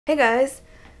Hey guys!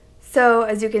 So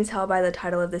as you can tell by the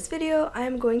title of this video, I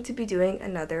am going to be doing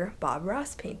another Bob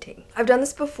Ross painting. I've done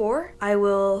this before. I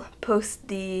will post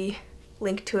the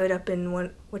link to it up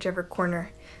in whichever corner.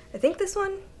 I think this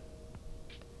one?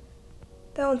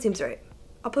 That one seems right.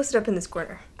 I'll post it up in this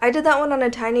corner. I did that one on a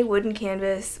tiny wooden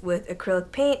canvas with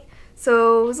acrylic paint,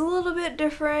 so it was a little bit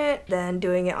different than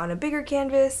doing it on a bigger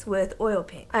canvas with oil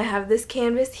paint. I have this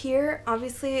canvas here.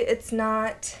 Obviously it's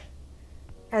not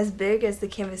as big as the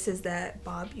canvases that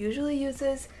Bob usually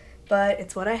uses, but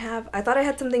it's what I have. I thought I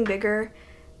had something bigger,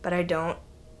 but I don't,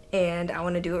 and I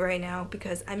want to do it right now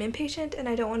because I'm impatient and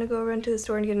I don't want to go run to the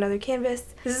store and get another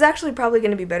canvas. This is actually probably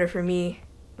going to be better for me,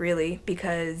 really,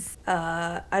 because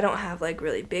I don't have like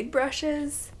really big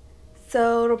brushes,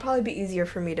 so it'll probably be easier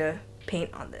for me to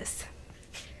paint on this.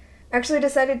 I actually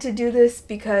decided to do this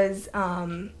because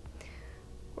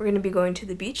we're going to be going to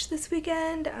the beach this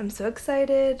weekend. I'm so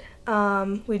excited.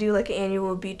 We do like an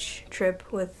annual beach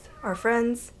trip with our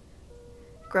friends.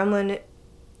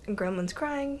 Gremlin's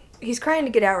crying. He's crying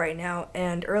to get out right now,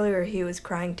 and earlier he was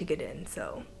crying to get in,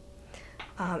 so.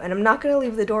 And I'm not going to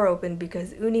leave the door open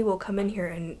because Uni will come in here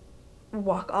and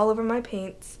walk all over my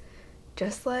paints,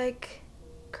 just like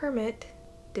Kermit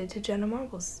did to Jenna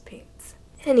Marbles' paints.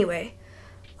 Anyway,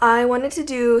 I wanted to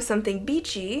do something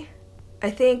beachy. I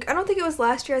don't think it was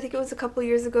last year, I think it was a couple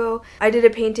years ago. I did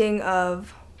a painting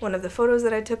of one of the photos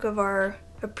that I took of a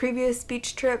previous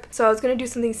beach trip. So I was going to do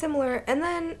something similar, and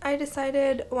then I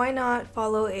decided why not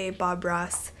follow a Bob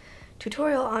Ross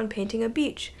tutorial on painting a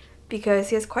beach, because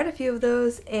he has quite a few of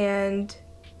those and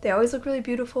they always look really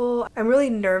beautiful. I'm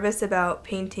really nervous about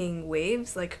painting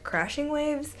waves, like crashing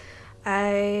waves.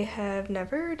 I have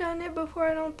never done it before,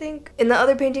 I don't think. In the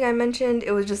other painting I mentioned,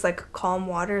 it was just like calm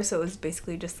water, so it was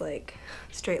basically just like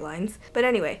straight lines. But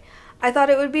anyway, I thought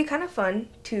it would be kind of fun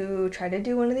to try to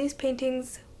do one of these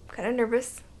paintings. I'm kind of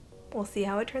nervous. We'll see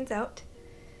how it turns out.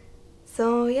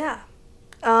 So yeah.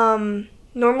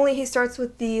 Normally he starts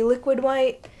with the liquid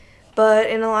white, but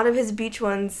in a lot of his beach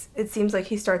ones, it seems like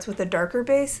he starts with a darker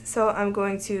base, so I'm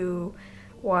going to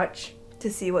watch to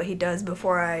see what he does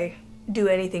before I do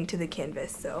anything to the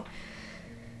canvas. So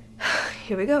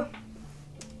here we go.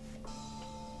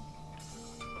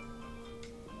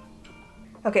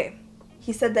 Okay,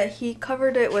 he said that he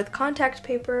covered it with contact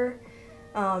paper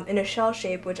in a shell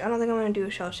shape, which I don't think I'm going to do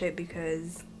a shell shape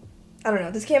because, I don't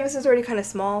know, this canvas is already kind of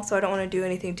small, so I don't want to do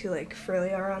anything too like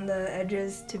frilly around the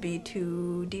edges to be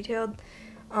too detailed.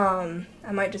 I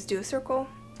might just do a circle.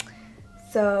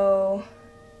 So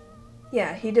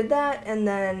yeah, he did that, and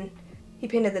then he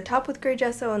painted the top with gray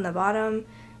gesso and the bottom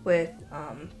with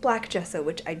black gesso,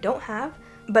 which I don't have,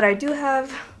 but I do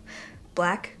have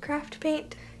black craft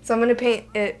paint. So I'm going to paint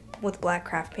it with black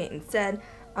craft paint instead.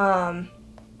 And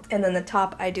then the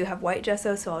top I do have white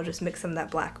gesso, so I'll just mix some of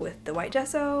that black with the white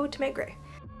gesso to make gray.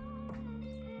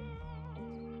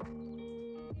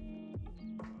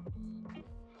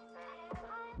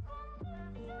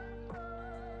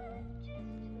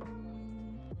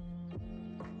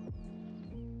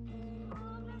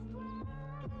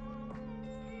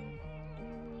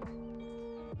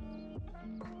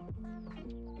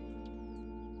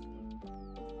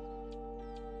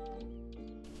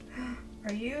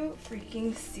 Are you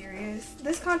freaking serious?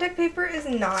 This contact paper is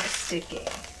not sticking.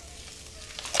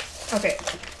 Okay.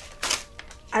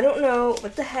 I don't know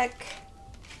what the heck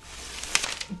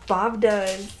Bob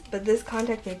does, but this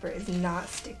contact paper is not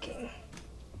sticking.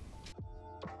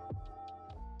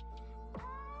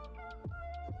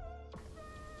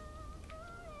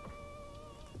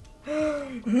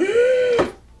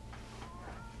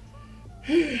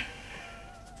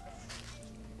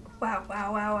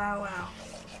 Wow.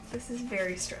 This is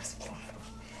very stressful.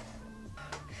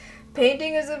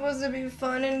 Painting is supposed to be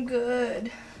fun and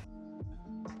good.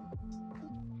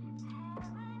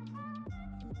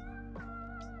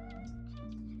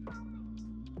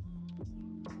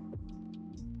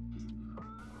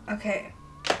 Okay.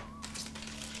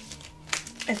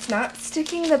 It's not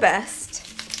sticking the best,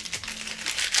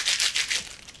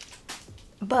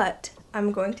 but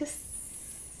I'm going to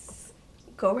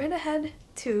go right ahead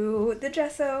to the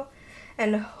gesso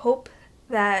and hope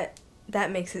that that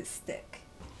makes it stick.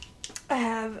 I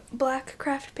have black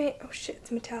craft paint. Oh shit, it's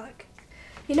metallic.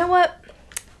 You know what?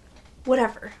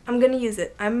 Whatever. I'm gonna use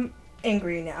it. I'm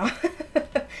angry now.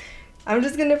 I'm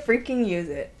just gonna freaking use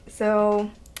it.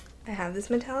 So I have this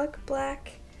metallic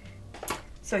black.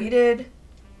 So he did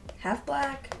half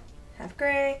black, half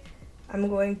gray. I'm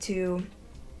going to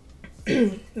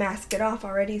mask it off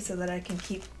already so that I can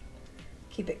keep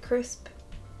it crisp.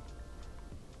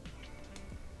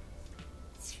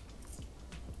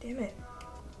 Damn it.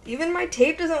 Even my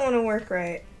tape doesn't want to work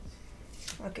right.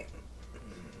 Okay.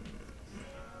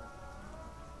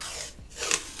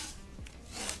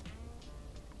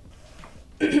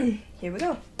 Here we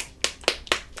go.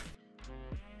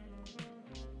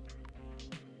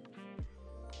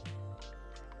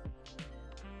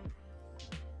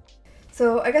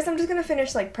 So I guess I'm just gonna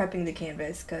finish like prepping the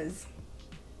canvas, because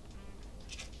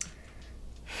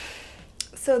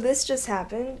so this just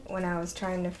happened when I was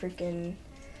trying to freaking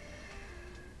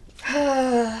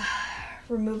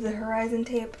remove the horizon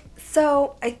tape.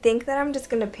 So I think that I'm just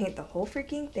gonna paint the whole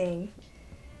freaking thing,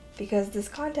 because this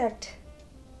contact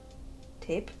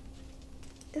tape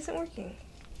isn't working.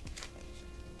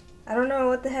 I don't know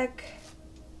what the heck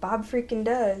Bob freaking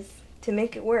does to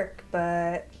make it work,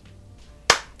 but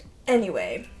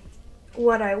anyway,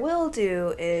 what I will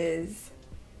do is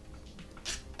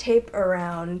tape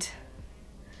around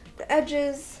the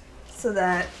edges so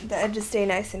that the edges stay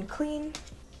nice and clean.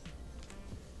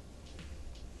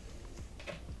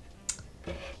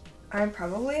 I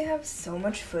probably have so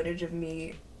much footage of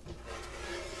me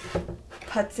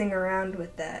putzing around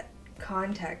with that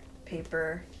contact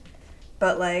paper,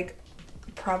 but like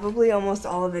probably almost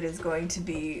all of it is going to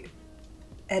be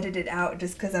edited out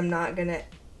just because I'm not gonna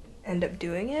end up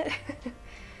doing it.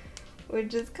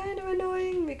 Which is kind of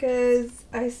annoying because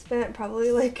I spent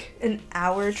probably like an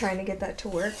hour trying to get that to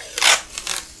work.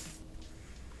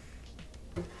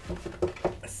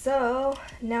 So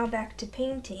now back to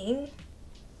painting.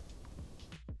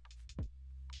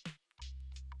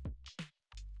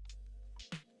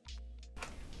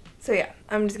 So yeah,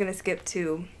 I'm just gonna skip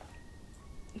to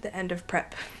the end of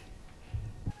prep.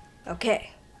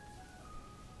 Okay,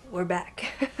 we're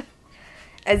back.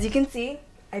 As you can see,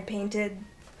 I painted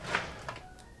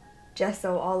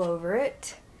gesso all over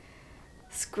it.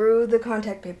 Screw the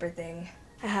contact paper thing.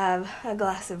 I have a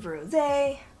glass of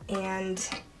rosé and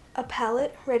a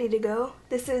palette ready to go.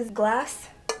 This is glass.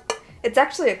 It's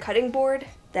actually a cutting board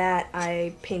that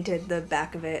I painted the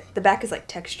back of it. The back is like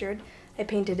textured. I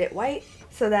painted it white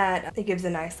so that it gives a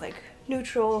nice like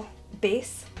neutral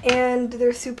base. And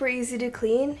they're super easy to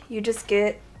clean. You just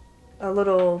get a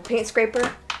little paint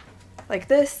scraper like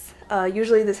this.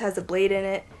 Usually this has a blade in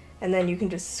it, and then you can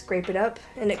just scrape it up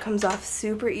and it comes off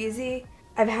super easy.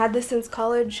 I've had this since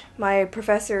college. My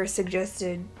professor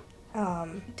suggested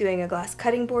doing a glass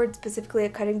cutting board, specifically a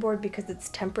cutting board because it's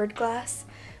tempered glass,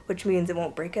 which means it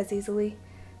won't break as easily.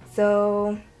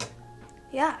 So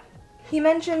yeah. He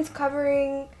mentions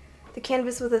covering the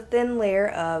canvas with a thin layer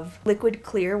of liquid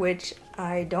clear, which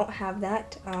I don't have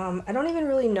that. I don't even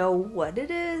really know what it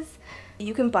is.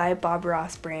 You can buy Bob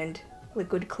Ross brand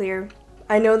liquid clear.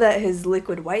 I know that his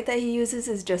liquid white that he uses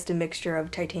is just a mixture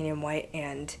of titanium white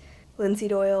and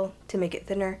linseed oil to make it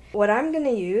thinner. What I'm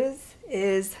gonna use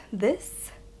is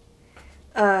this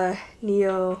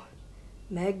Neo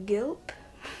Megilp.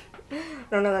 I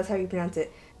don't know if that's how you pronounce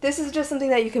it. This is just something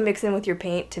that you can mix in with your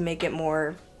paint to make it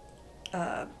more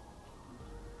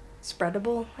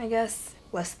spreadable, I guess,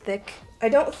 less thick. I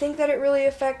don't think that it really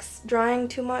affects drying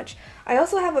too much. I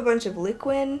also have a bunch of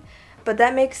liquid, but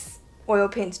that makes oil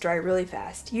paints dry really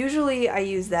fast. Usually I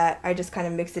use that, I just kind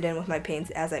of mix it in with my paints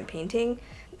as I'm painting,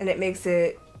 and it makes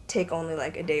it take only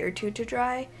like a day or two to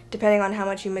dry, depending on how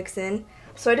much you mix in.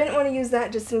 So I didn't want to use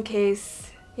that just in case,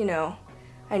 you know,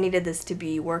 I needed this to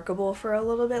be workable for a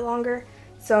little bit longer.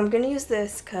 So I'm gonna use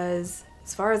this because,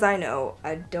 as far as I know,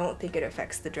 I don't think it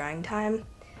affects the drying time.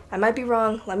 I might be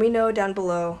wrong, let me know down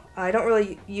below. I don't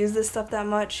really use this stuff that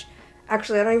much.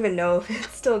 Actually, I don't even know if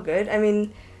it's still good. I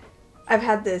mean, I've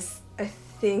had this, I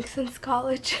think, since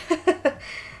college.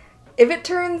 If it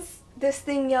turns this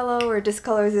thing yellow or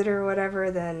discolors it or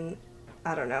whatever, then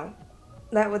I don't know.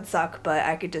 That would suck, but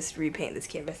I could just repaint this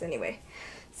canvas anyway.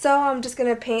 So I'm just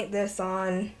gonna paint this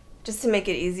on, just to make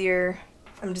it easier.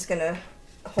 I'm just gonna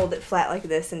hold it flat like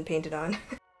this and paint it on.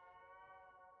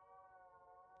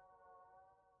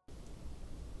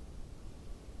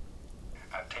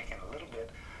 I've taken a little bit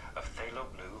of phthalo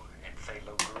blue and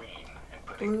phthalo green and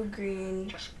put Blue, green,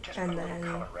 just and put a little then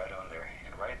color right on there,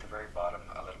 and right at the very bottom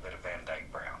a little bit of Van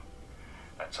Dyke brown.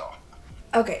 That's all.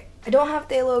 okay, I don't have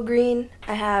phthalo green.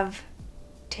 I have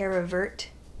Terra Vert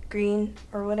green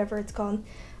or whatever it's called.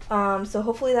 So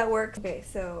hopefully that works. Okay,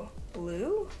 so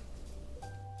blue.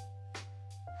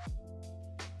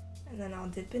 And then I'll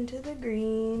dip into the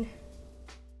green.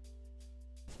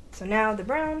 So now the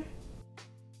brown.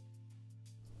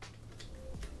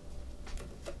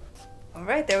 All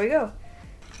right, there we go.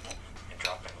 And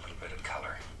drop in a little bit of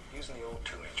color using the old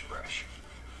 2-inch brush.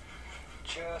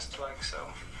 Just like so.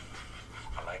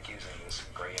 I like using this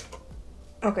gray and blue.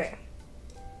 Okay.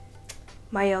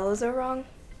 My yellows are wrong.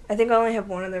 I think I only have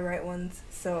one of the right ones,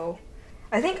 so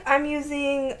I think I'm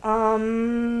using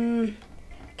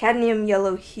cadmium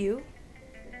yellow hue.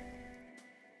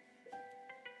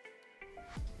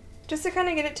 Just to kind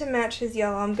of get it to match his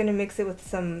yellow, I'm gonna mix it with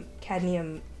some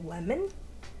cadmium lemon.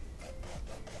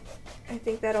 I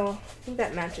think that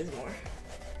matches more.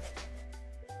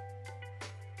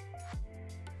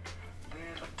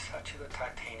 Little touch of the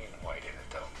titanium white in it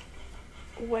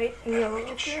though. White and That'll yellow make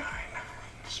it ochre. shine,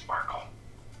 sparkle.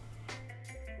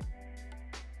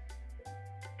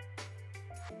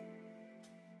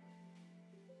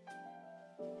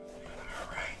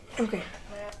 Alright. Okay,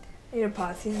 I need to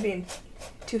pause. He's being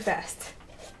too fast.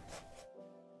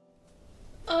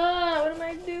 Ah, what am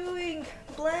I doing?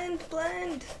 Blend,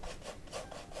 blend.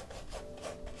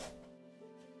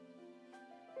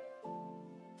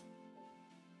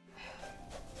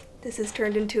 This has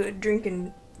turned into a drink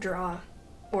and draw,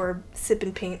 or sip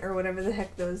and paint, or whatever the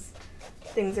heck those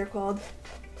things are called.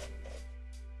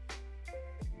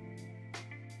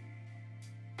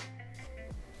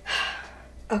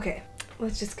 Okay,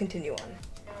 let's just continue on.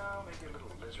 Now maybe a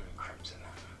little lizard crimson.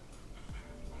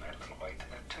 We'll add a little white to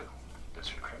that too.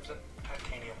 Lizard crimson,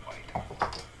 titanium white.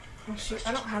 Oh shoot,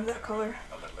 I don't have that color.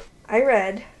 A little. I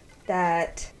read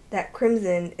that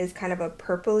crimson is kind of a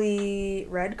purpley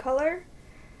red color.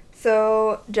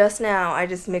 So just now I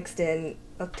just mixed in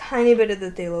a tiny bit of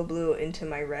the phthalo blue into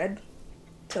my red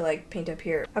to like paint up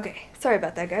here. Okay, sorry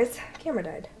about that guys. Camera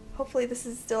died. Hopefully this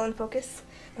is still in focus.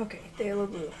 Okay, phthalo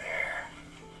blue.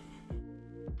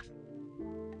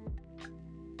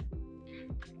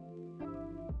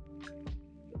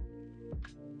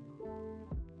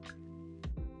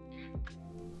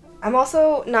 I'm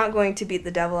also not going to beat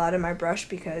the devil out of my brush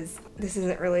because this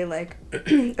isn't really like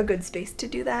a good space to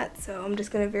do that, so I'm just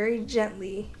going to very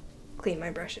gently clean my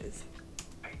brushes.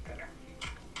 Paint thinner.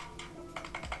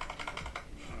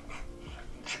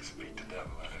 Just beat the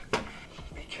devil out of it.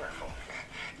 Be careful.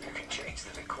 You can change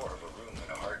the decor of a room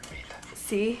in a heartbeat.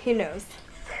 See, he knows.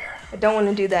 There. I don't want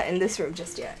to do that in this room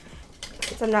just yet.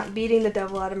 Since I'm not beating the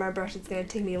devil out of my brush, it's going to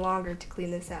take me longer to clean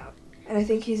this out. And I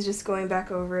think he's just going back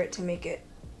over it to make it,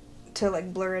 to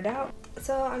like blur it out.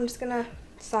 So I'm just gonna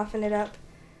soften it up.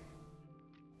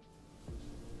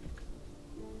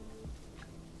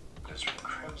 Lizard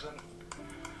crimson.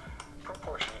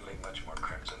 Proportionately much more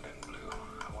crimson than blue.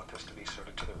 I want this to be sort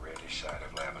of to the reddish side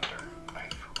of lavender.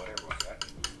 Knife, whatever we got.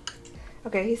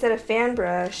 Okay, he said a fan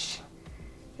brush.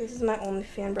 This is my only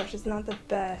fan brush. It's not the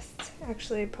best.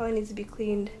 Actually, it probably needs to be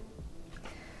cleaned.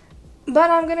 But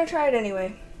I'm gonna try it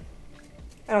anyway.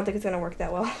 I don't think it's gonna work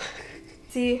that well.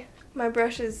 See, my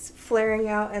brush is flaring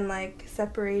out and like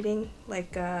separating,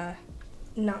 like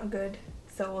not good.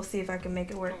 So we'll see if I can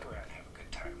make it work. Float around and have a good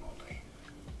time all day.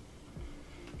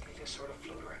 They just sort of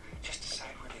float around. Just decide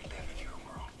where they live in your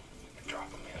world and drop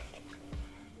them in.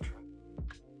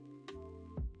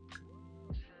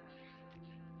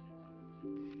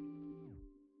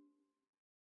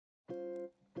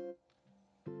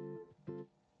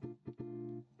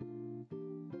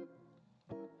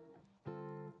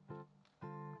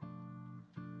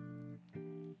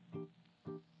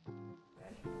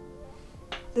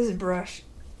 This brush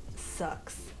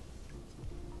sucks.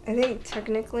 I think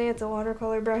technically it's a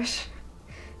watercolor brush.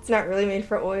 It's not really made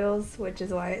for oils, which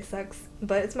is why it sucks,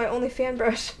 but it's my only fan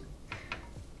brush.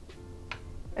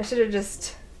 I should have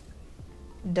just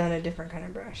done a different kind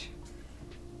of brush.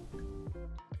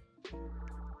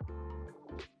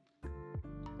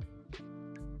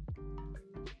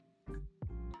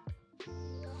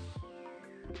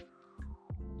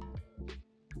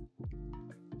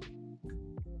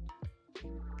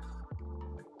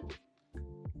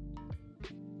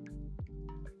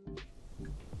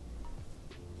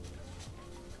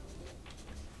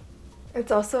 It's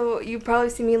also, you probably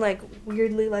see me like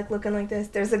weirdly like looking like this.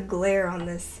 There's a glare on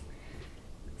this,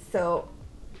 so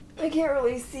I can't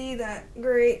really see that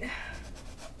great.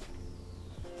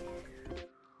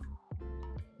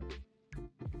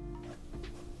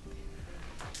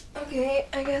 Okay,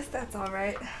 I guess that's all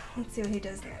right. Let's see what he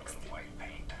does next. White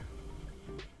paint.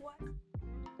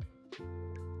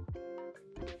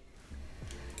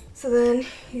 So then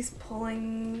he's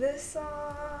pulling this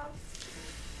off.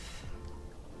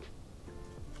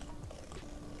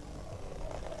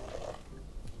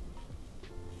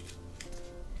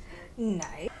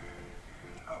 Nice.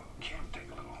 Oh, Kim, take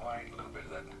a little white, a little bit of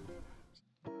that.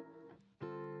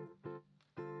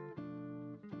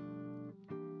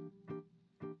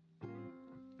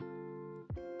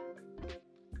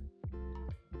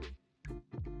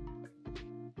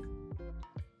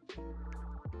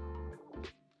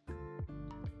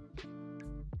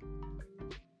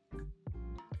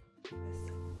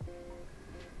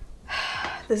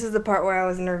 This is the part where I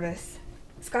was nervous.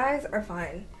 Skies are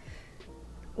fine.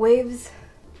 Waves.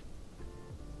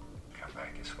 Come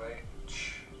back this way.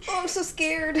 Oh, I'm so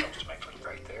scared. Just make it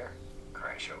right there.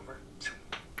 Crash over.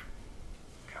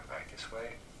 Come back this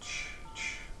way.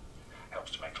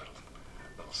 Helps to make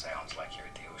little sounds like you're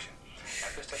at the ocean. Now,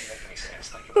 this doesn't make any sense.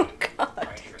 Think about it. God.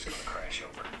 Right here is going to crash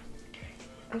over. Okay.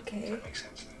 Okay. Does that make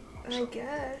sense now? I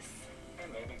guess.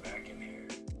 And maybe back in here.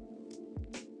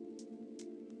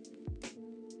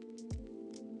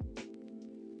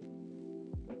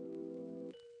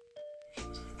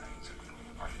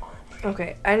 Are far away.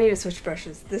 Okay, I need to switch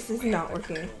brushes. This is not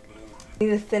working. I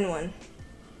need a thin one.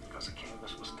 Because the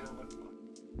canvas was still looking.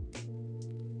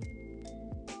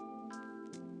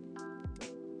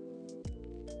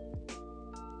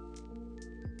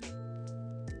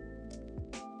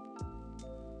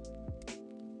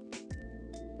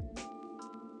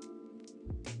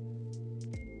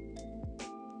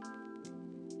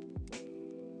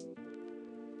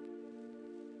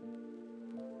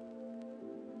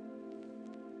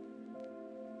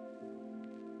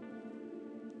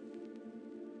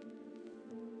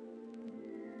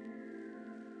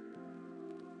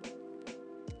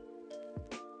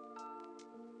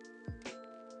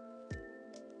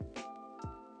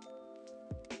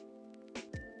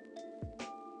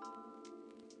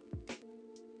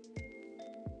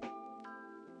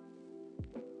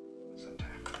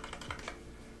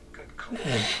 Good call.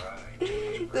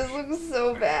 Right. This looks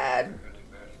so bad. Really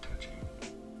barely touching.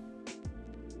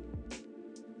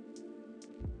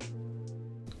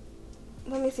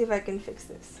 Let me see if I can fix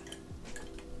this.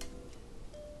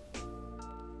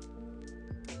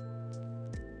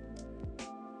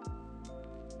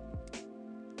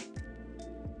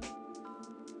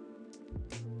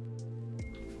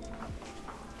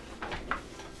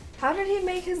 How did he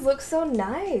make his look so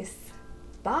nice?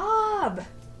 Bob!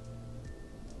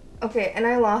 Okay, and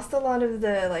I lost a lot of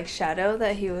the like shadow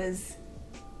that he was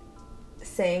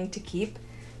saying to keep.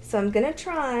 So I'm gonna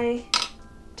try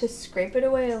to scrape it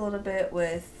away a little bit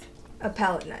with a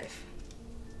palette knife.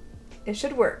 It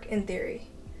should work in theory.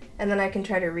 And then I can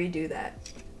try to redo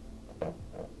that.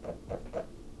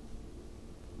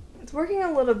 It's working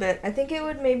a little bit. I think it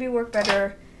would maybe work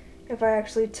better if I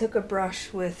actually took a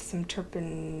brush with some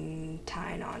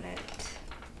turpentine on it.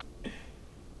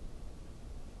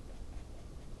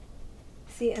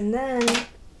 See, and then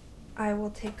I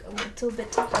will take a little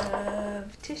bit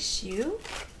of tissue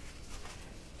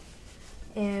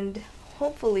and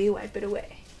hopefully wipe it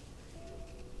away.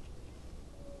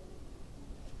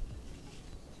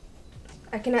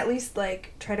 I can at least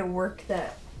like try to work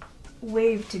that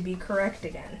wave to be correct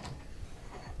again.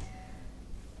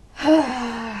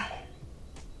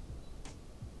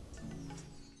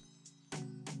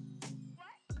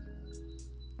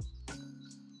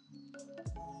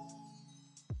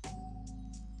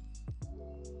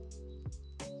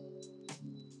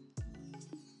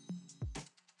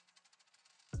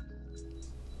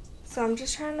 So I'm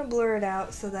just trying to blur it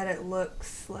out so that it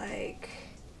looks like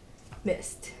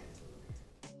mist.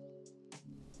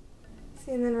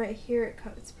 See, and then right here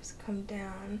it's supposed to come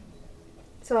down.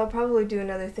 So I'll probably do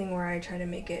another thing where I try to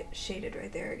make it shaded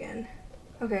right there again.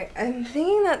 Okay, I'm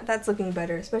thinking that that's looking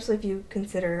better, especially if you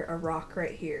consider a rock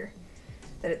right here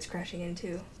that it's crashing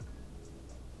into.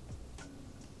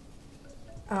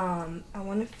 I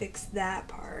want to fix that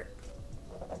part.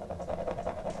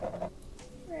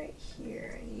 Right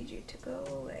here, I need you to go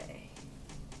away.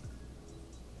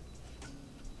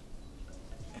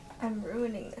 I'm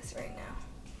ruining this right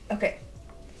now. Okay.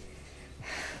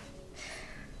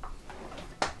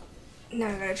 Now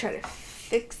I gotta try to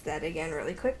fix that again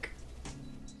really quick.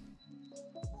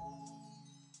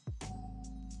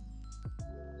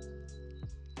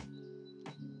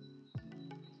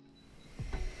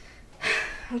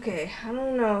 Okay, I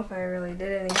don't know if I really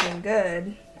did anything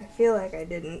good. I feel like I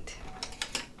didn't.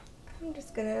 I'm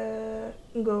just gonna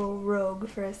go rogue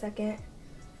for a second.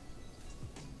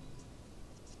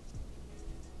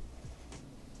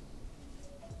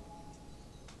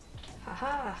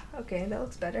 Haha, okay, that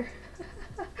looks better.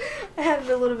 I have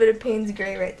a little bit of Payne's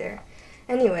gray right there.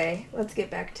 Anyway, let's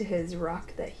get back to his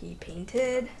rock that he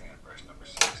painted. And brush number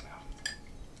 6 now.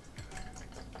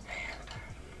 And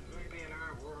maybe in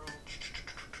our world.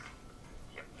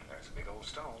 Yep, there's a big old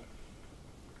stone.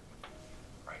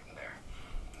 Right in there.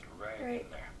 Right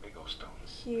in there. Big old stone.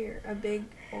 Here, a big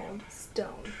old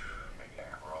stone. Right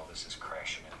there, where all this is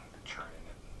crashing and churning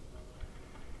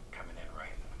and coming in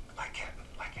right. Like it,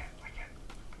 like it, like it.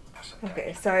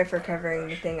 Okay, sorry for covering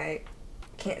the thing I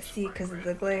can't see because of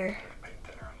the glare. Paint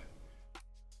thinner on it.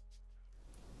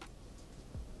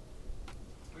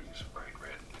 We use bright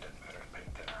red, it doesn't matter,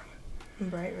 paint thinner.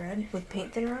 red with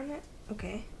paint thinner on it?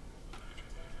 Okay.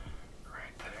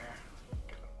 Right there.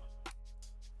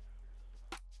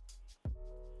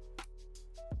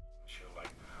 Feel like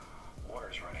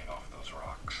water's running off those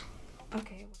rocks.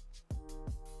 Okay.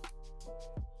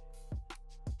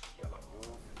 Yellow.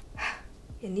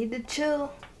 You need to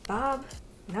chill, Bob.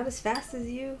 Not as fast as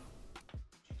you.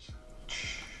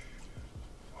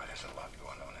 Well, there's a lot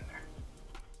going on in there.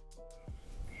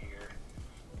 Here.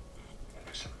 And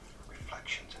there's some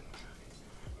reflections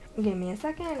in. Give me a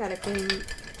second. I gotta clean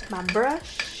my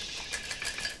brush.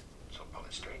 So pull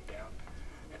it straight down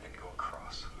and then go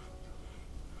across.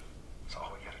 That's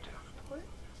all we gotta do. What?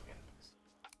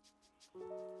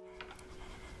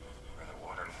 Where the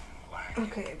water line.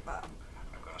 Okay, Bob.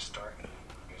 I'm gonna start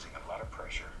using a lot of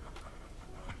pressure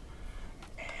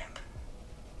and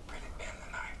really bend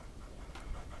the knife.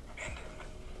 Bend it.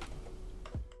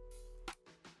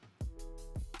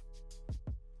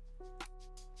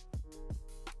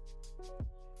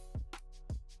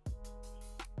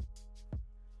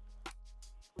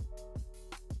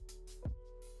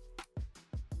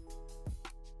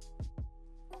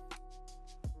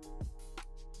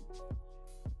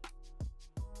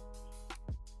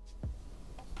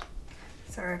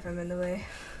 Sorry if I'm in the way.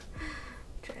 I'm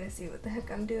trying to see what the heck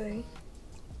I'm doing.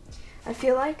 I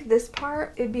feel like this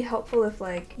part, it'd be helpful if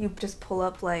like you just pull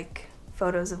up like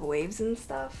photos of waves and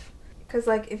stuff. Cause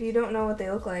like if you don't know what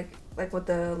they look like what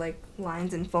the like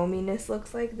lines and foaminess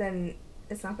looks like, then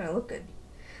it's not gonna look good.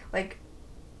 Like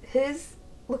his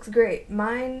looks great.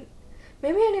 Mine,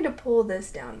 maybe I need to pull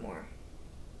this down more.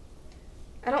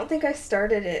 I don't think I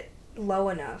started it low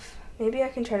enough. Maybe I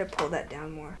can try to pull that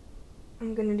down more.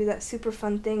 I'm gonna do that super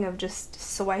fun thing of just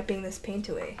swiping this paint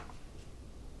away.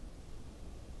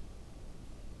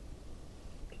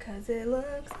 Cause it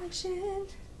looks like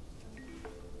shit.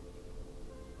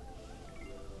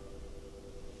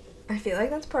 I feel like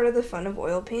that's part of the fun of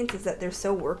oil paints, is that they're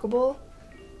so workable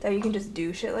that you can just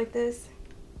do shit like this.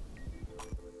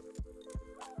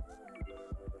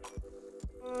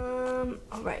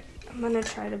 Alright, I'm gonna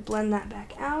try to blend that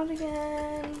back out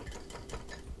again.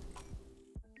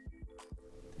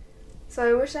 So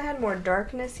I wish I had more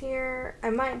darkness here. I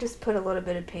might just put a little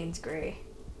bit of Payne's Gray.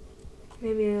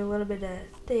 Maybe a little bit of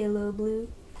phthalo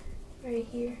blue right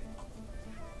here.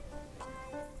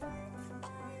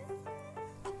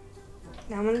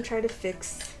 Now I'm gonna try to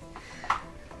fix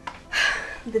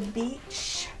the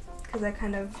beach because I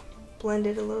kind of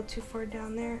blended a little too far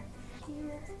down there.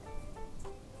 Here.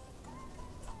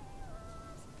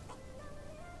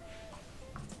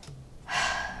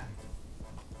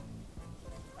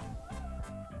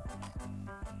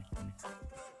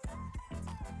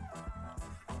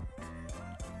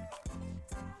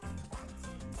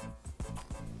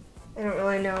 I don't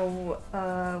really know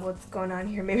what's going on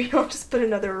here. Maybe I'll just put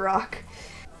another rock.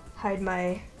 Hide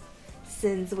my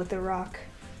sins with a rock.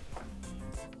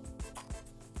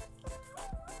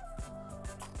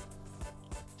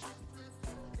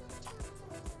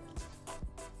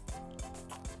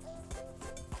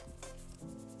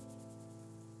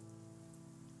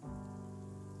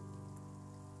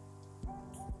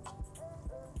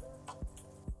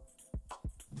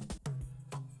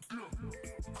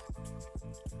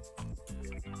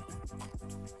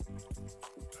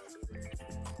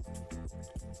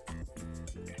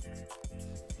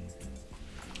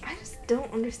 I just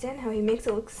don't understand how he makes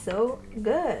it look so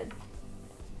good.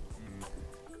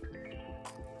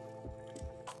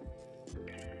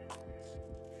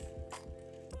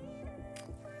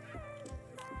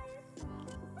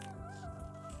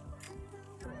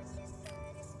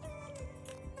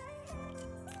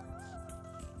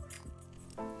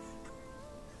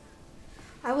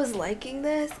 I was liking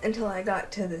this until I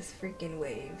got to this freaking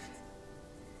wave.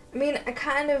 I mean, I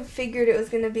kind of figured it was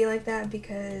gonna be like that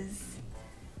because,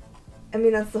 I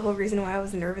mean, that's the whole reason why I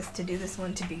was nervous to do this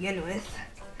one to begin with.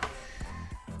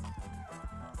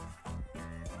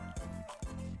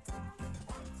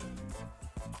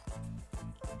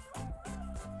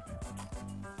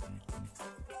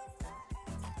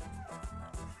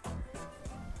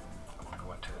 I'm going to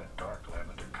go into that dark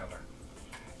lavender color,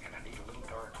 and I need a little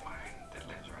dark line that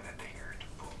lives right into here to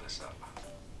pull this up.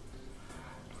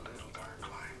 A little dark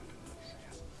line.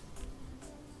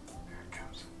 There it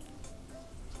comes.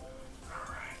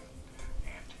 Alright,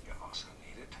 and you also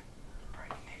need it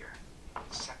right in here.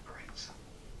 It separates.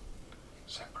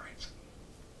 Separates.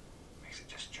 Makes it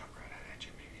just jump right out at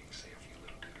you. Maybe you can see a few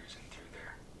little doodles in through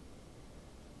there.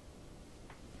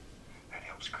 That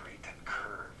helps create that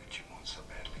curve that you want so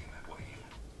badly in that wave.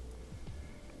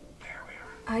 There we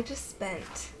are. I just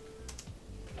spent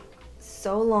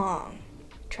so long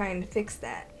trying to fix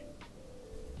that.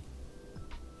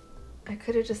 I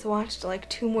could have just watched like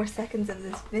 2 more seconds of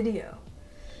this video.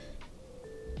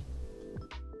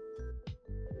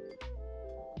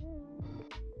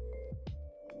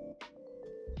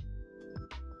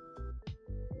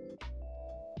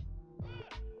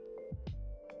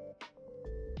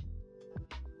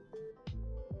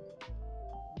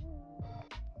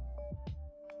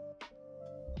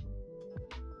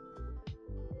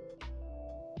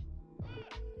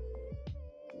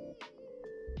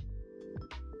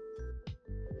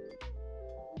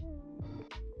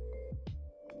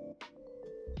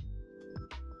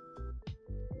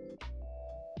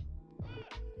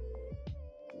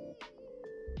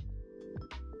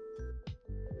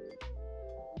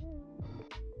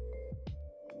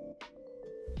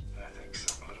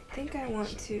 I think I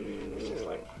want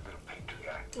to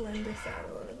blend this out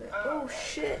a little bit. Oh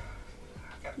shit.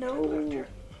 No.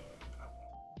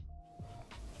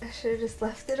 I should have just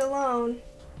left it alone.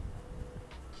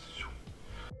 Here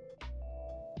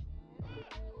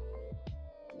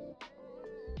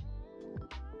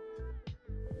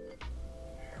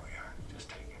we are. Just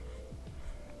take it.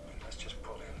 And let's just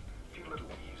pull in a few little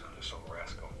leaves on this old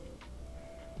rascal.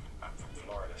 I'm from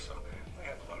Florida, so we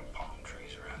have a lot of palm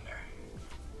trees around there.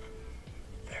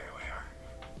 There we are.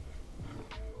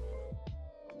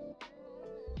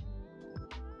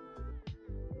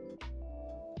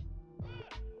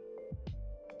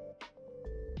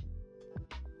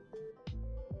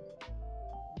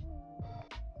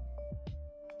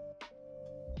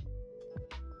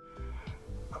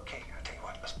 Okay, I'll tell you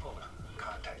what, let's pull the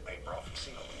contact paper off and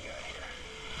see what we got here.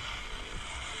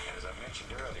 And as I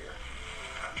mentioned earlier,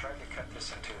 I tried to cut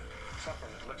this into something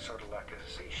that looks sort of like a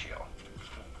seashell.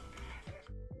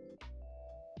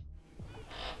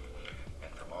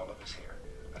 And from all of us here,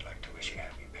 I'd like to wish you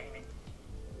happy painting.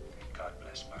 God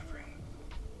bless, my friend.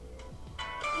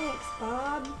 Thanks,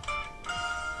 Bob.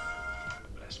 God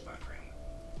bless, my friend.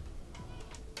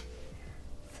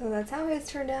 So that's how his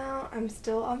turned out. I'm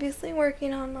still obviously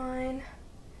working on mine.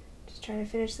 Just trying to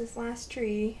finish this last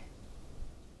tree.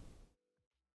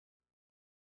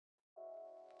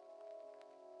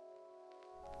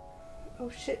 Oh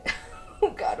shit.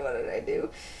 Oh god, what did I do?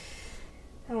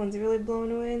 That one's really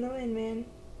blowing away in the wind, man.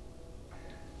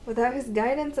 Without his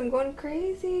guidance, I'm going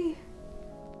crazy.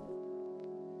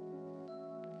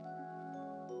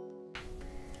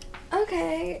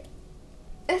 Okay.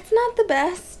 It's not the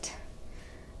best.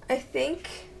 I think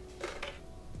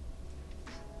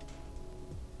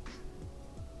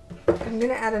I'm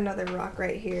gonna add another rock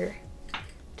right here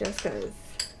just because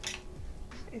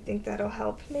I think that'll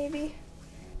help maybe.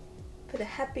 Put a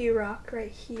happy rock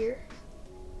right here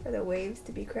for the waves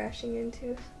to be crashing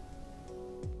into.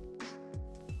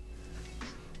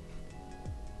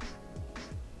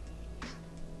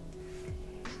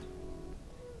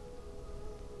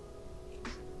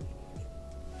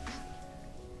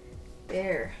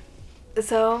 There.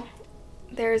 So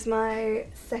there's my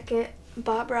second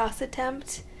Bob Ross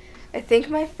attempt. I think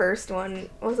my first one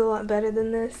was a lot better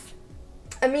than this.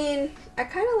 I mean, I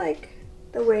kind of like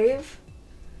the wave.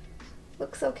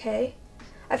 Looks okay.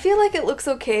 I feel like it looks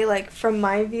okay like from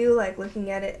my view, like looking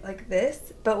at it like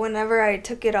this, but whenever I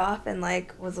took it off and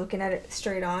like was looking at it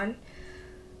straight on,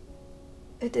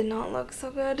 it did not look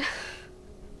so good.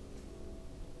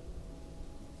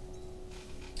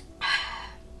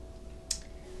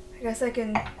 I guess I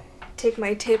can take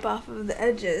my tape off of the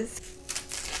edges.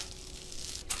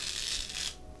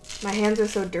 My hands are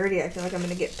so dirty, I feel like I'm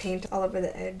gonna get paint all over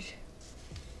the edge.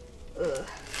 Ugh.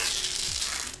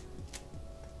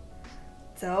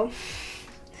 So,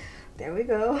 there we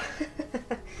go.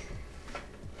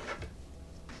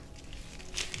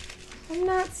 I'm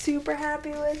not super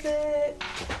happy with it.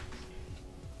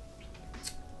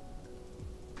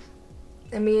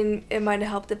 I mean, it might have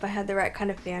helped if I had the right kind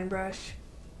of fan brush.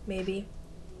 Maybe.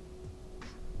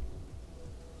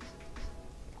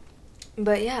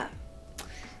 But yeah,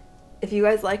 if you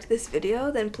guys liked this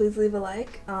video, then please leave a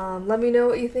like. Let me know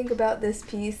what you think about this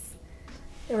piece.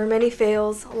 There were many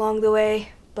fails along the way,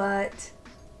 but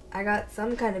I got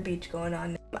some kind of beach going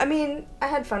on. I mean, I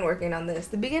had fun working on this.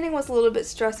 The beginning was a little bit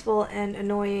stressful and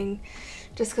annoying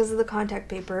just because of the contact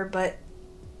paper, but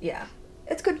yeah,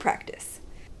 it's good practice.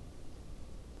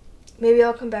 Maybe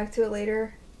I'll come back to it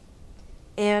later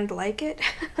and like it,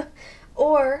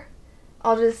 or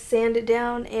I'll just sand it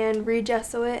down and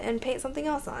re-gesso it and paint something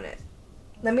else on it.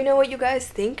 Let me know what you guys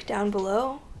think down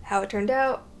below, how it turned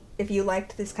out, if you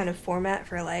liked this kind of format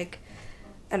for like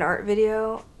an art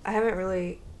video. I haven't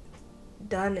really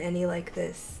done any like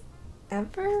this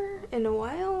ever in a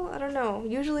while. I don't know.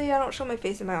 Usually I don't show my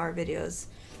face in my art videos.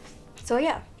 So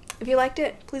yeah, if you liked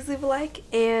it, please leave a like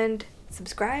and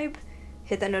subscribe,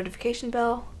 hit that notification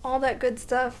bell, all that good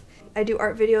stuff. I do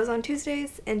art videos on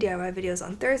Tuesdays and DIY videos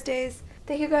on Thursdays.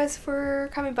 Thank you guys for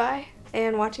coming by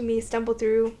and watching me stumble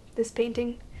through this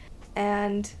painting,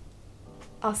 and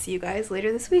I'll see you guys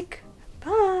later this week.